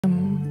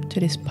to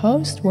this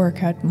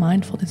post-workout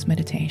mindfulness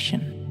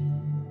meditation.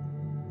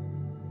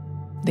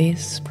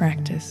 This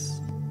practice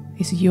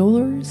is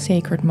your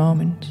sacred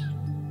moment,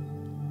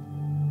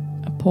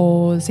 a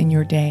pause in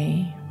your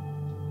day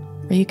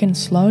where you can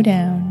slow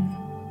down,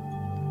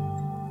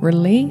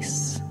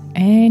 release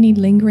any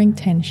lingering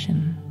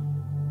tension,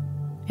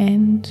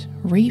 and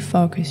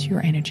refocus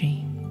your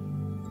energy.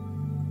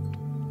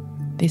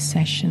 This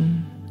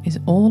session is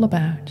all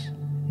about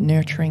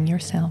nurturing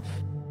yourself.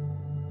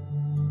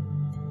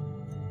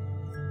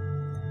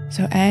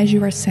 So as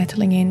you are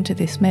settling into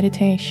this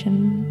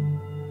meditation,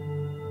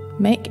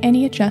 make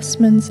any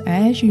adjustments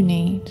as you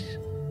need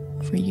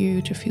for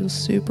you to feel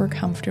super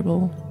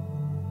comfortable.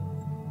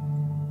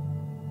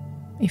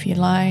 If you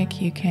like,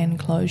 you can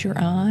close your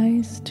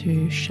eyes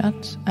to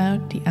shut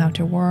out the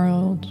outer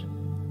world,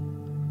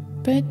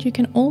 but you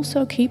can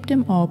also keep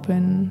them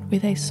open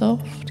with a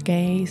soft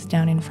gaze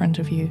down in front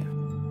of you.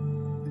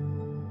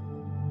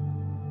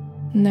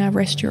 Now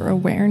rest your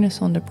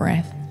awareness on the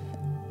breath,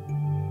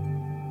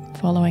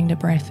 following the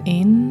breath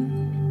in,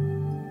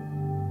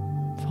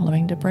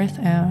 following the breath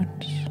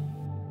out.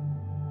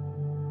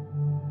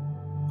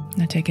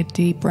 Now take a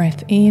deep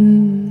breath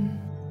in,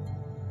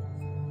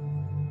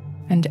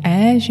 and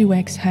as you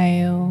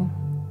exhale,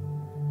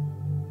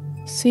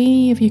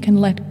 see if you can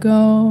let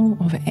go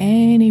of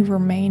any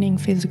remaining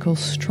physical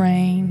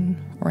strain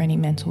or any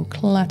mental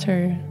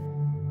clutter.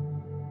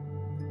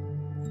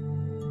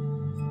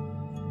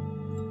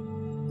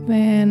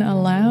 Then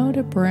allow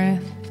the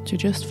breath to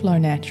just flow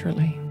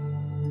naturally.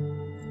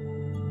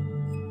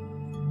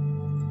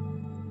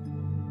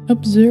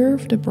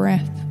 Observe the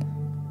breath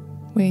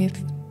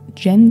with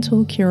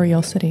gentle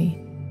curiosity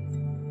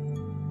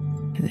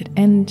as it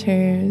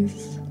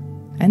enters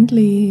and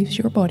leaves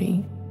your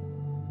body.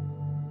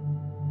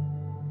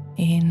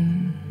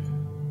 In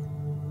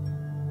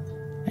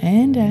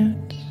and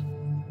out.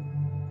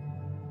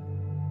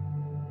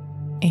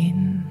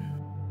 In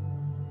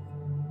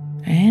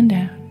and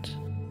out.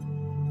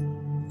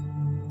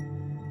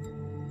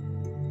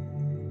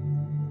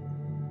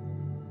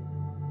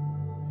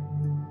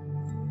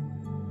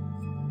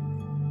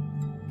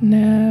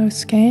 Now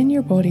scan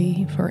your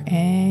body for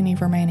any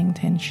remaining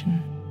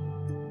tension.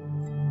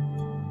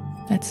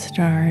 Let's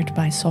start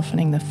by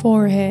softening the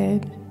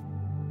forehead,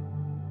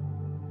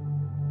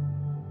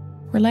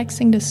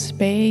 relaxing the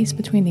space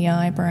between the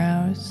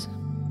eyebrows.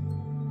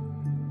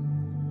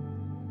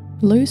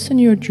 Loosen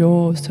your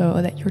jaw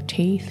so that your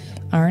teeth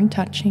aren't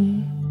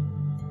touching.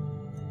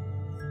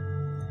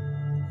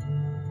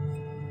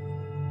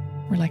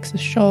 Relax the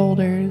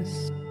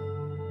shoulders.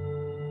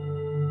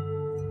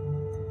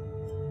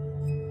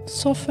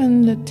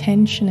 Soften the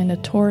tension in the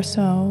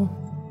torso.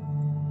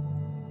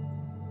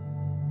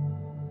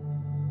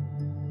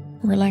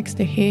 Relax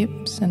the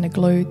hips and the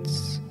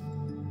glutes.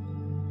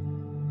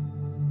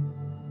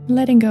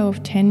 Letting go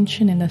of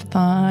tension in the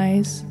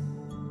thighs.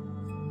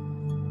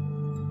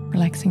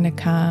 Relaxing the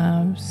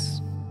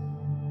calves.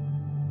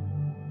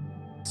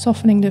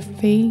 Softening the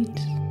feet.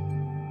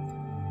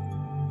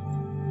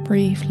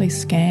 Briefly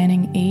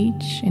scanning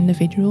each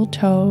individual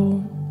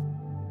toe.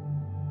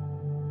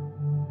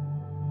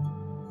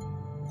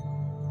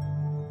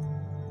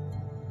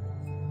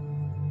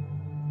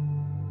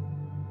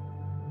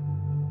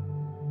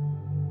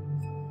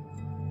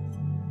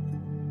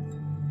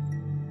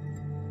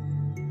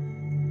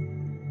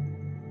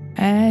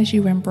 As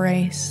you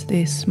embrace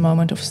this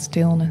moment of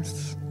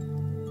stillness,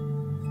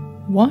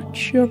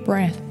 watch your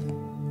breath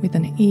with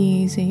an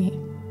easy,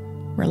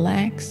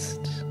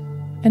 relaxed,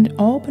 and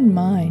open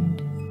mind.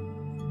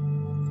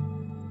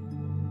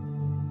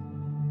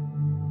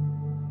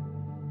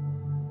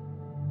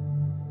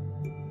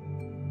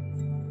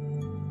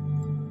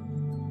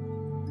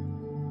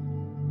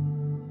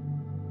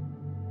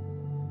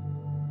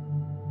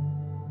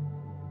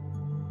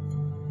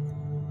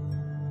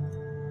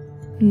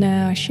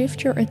 Now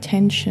shift your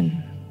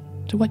attention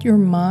to what your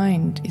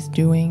mind is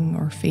doing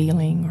or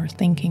feeling or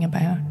thinking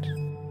about.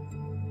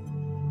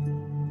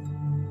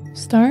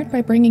 Start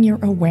by bringing your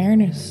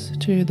awareness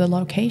to the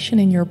location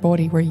in your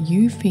body where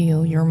you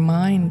feel your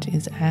mind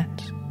is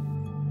at.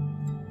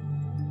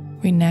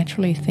 We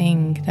naturally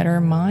think that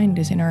our mind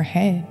is in our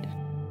head,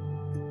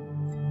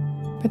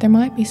 but there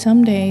might be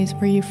some days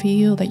where you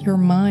feel that your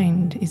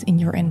mind is in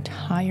your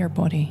entire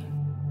body.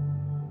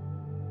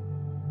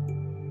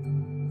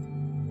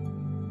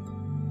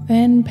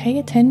 Then pay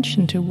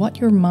attention to what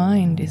your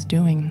mind is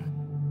doing.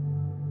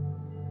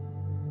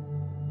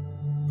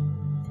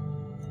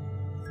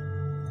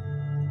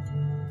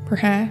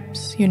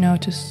 Perhaps you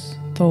notice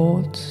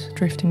thoughts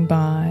drifting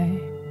by,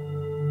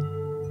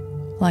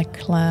 like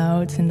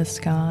clouds in the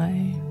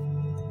sky.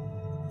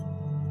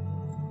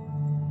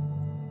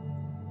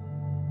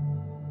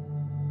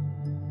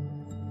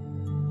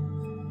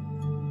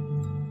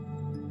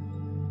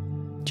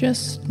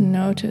 Just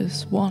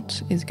notice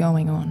what is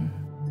going on.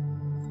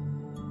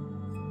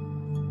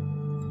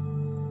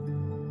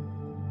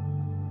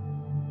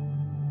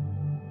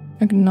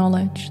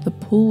 Acknowledge the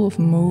pull of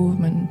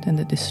movement and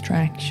the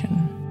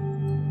distraction,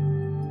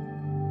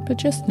 but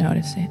just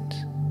notice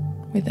it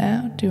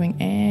without doing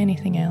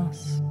anything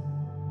else.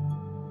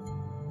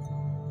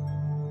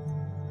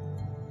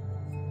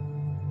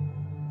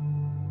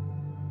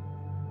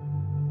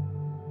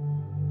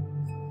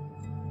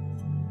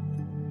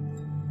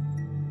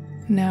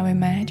 Now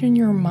imagine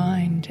your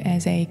mind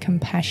as a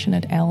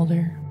compassionate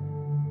elder.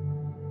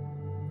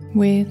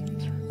 With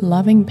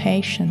loving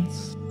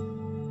patience,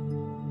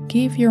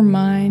 give your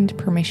mind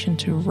permission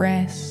to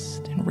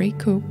rest and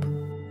recoup.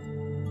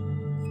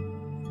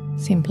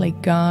 Simply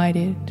guide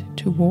it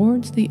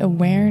towards the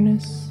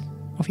awareness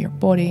of your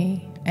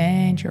body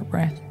and your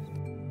breath.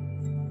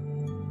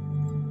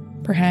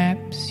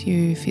 Perhaps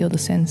you feel the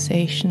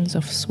sensations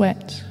of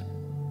sweat,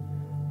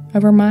 a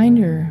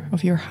reminder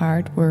of your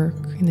hard work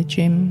in the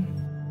gym.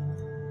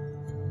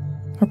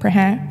 Or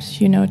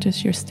perhaps you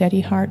notice your steady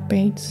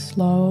heartbeat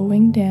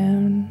slowing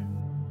down.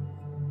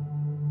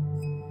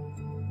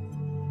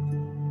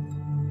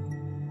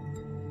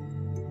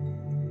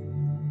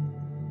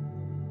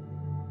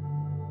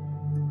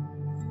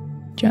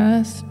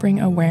 Just bring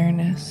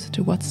awareness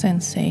to what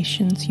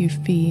sensations you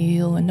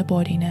feel in the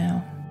body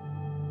now.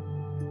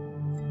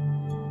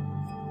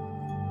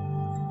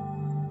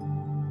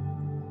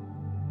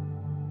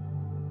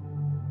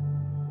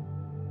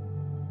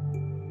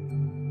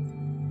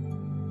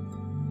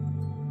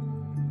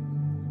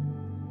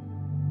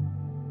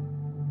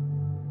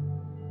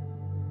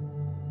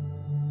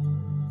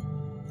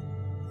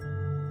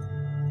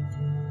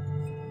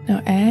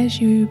 Now,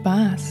 as you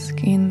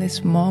bask in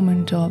this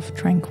moment of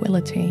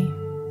tranquility,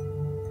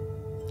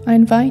 I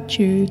invite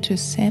you to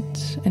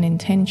set an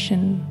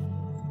intention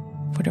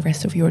for the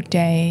rest of your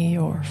day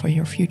or for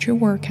your future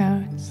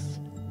workouts.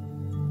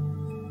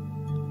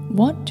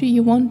 What do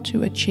you want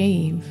to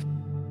achieve?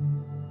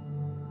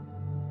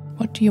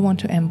 What do you want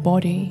to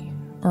embody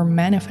or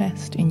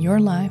manifest in your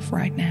life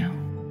right now?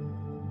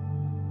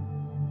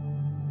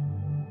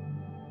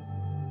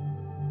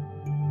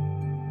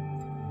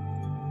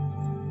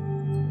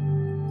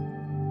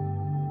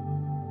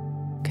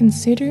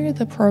 Consider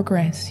the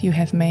progress you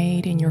have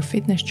made in your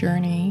fitness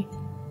journey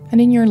and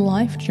in your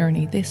life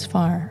journey this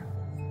far.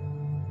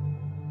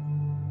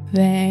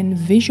 Then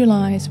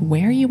visualize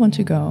where you want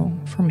to go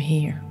from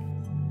here.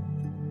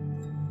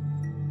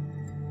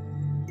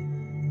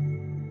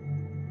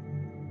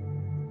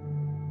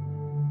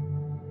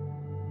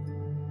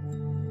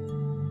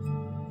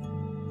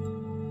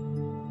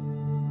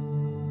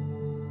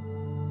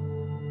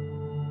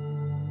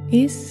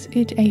 Is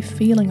it a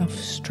feeling of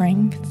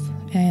strength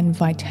and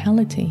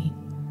vitality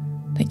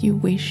that you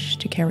wish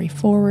to carry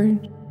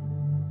forward?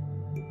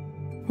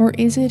 Or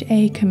is it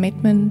a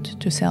commitment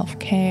to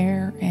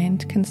self-care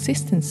and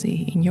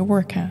consistency in your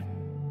workout?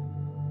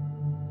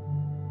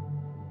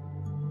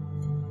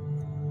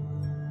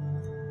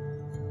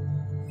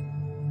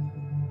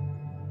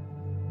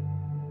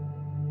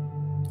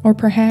 Or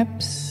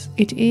perhaps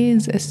it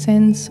is a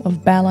sense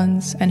of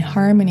balance and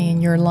harmony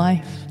in your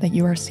life that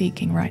you are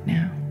seeking right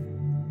now.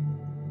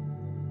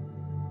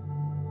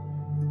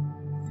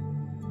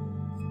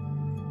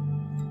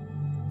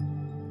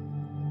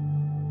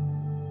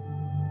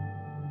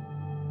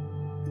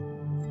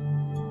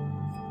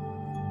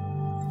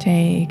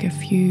 Take a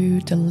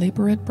few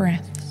deliberate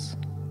breaths,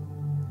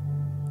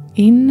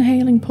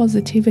 inhaling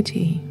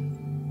positivity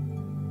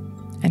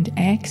and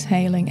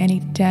exhaling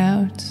any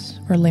doubts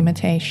or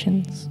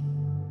limitations.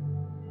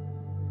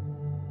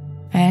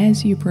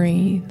 As you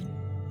breathe,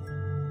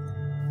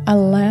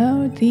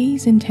 allow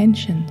these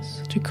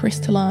intentions to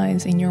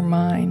crystallize in your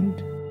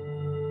mind.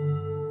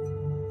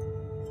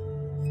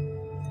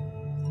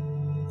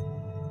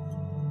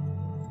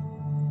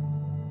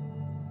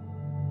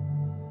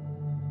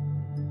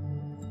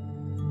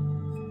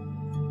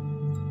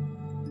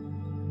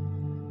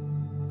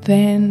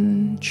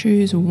 Then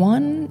choose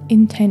one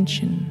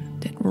intention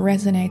that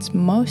resonates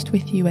most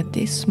with you at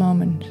this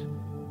moment.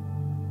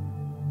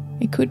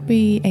 It could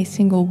be a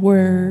single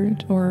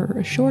word or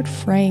a short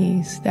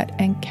phrase that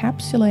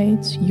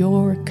encapsulates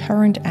your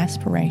current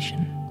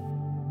aspiration.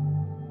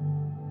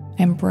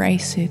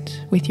 Embrace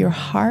it with your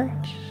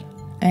heart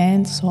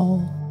and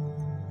soul.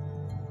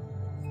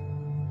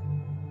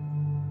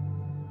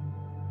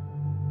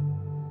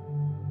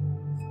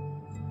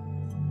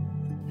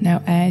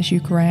 Now, as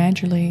you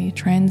gradually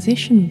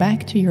transition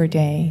back to your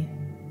day,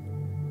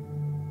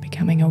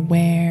 becoming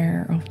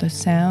aware of the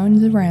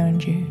sounds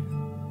around you,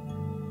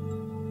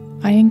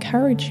 I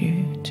encourage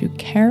you to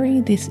carry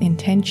this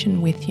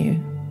intention with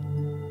you.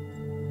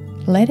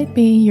 Let it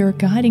be your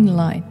guiding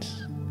light,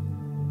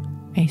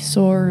 a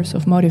source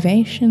of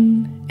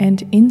motivation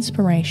and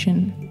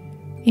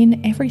inspiration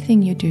in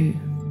everything you do.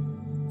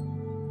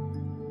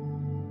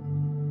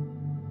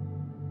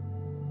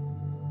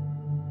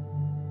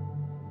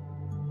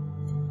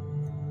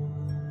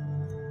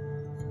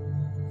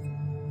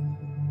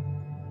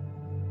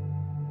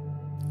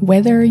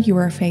 Whether you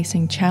are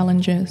facing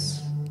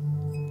challenges,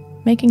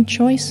 making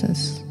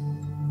choices,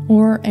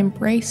 or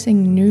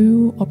embracing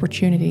new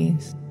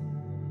opportunities,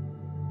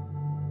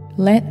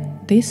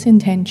 let this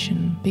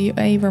intention be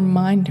a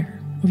reminder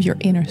of your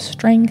inner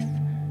strength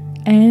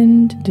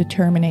and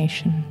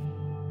determination.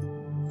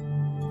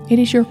 It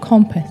is your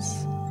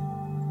compass,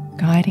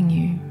 guiding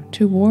you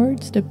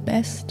towards the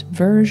best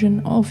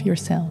version of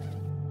yourself.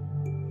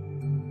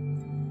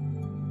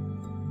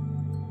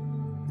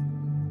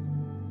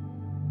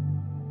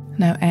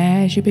 Now,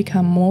 as you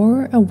become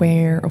more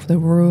aware of the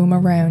room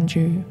around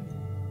you,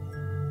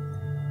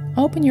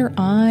 open your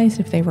eyes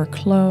if they were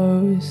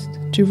closed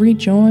to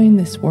rejoin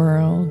this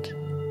world.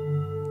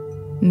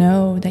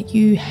 Know that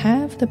you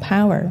have the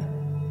power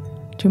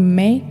to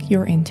make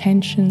your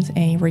intentions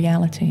a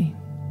reality.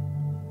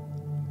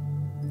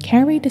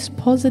 Carry this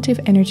positive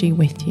energy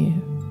with you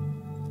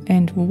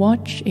and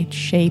watch it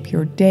shape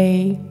your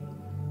day,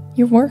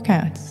 your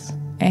workouts,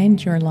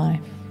 and your life.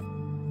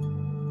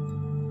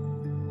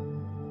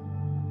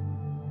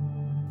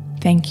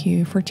 Thank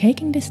you for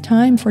taking this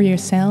time for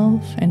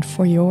yourself and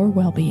for your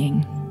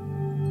well-being.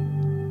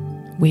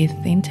 With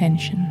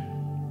intention,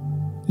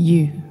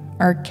 you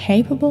are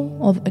capable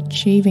of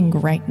achieving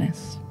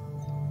greatness.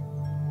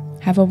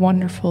 Have a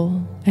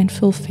wonderful and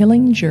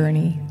fulfilling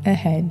journey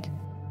ahead.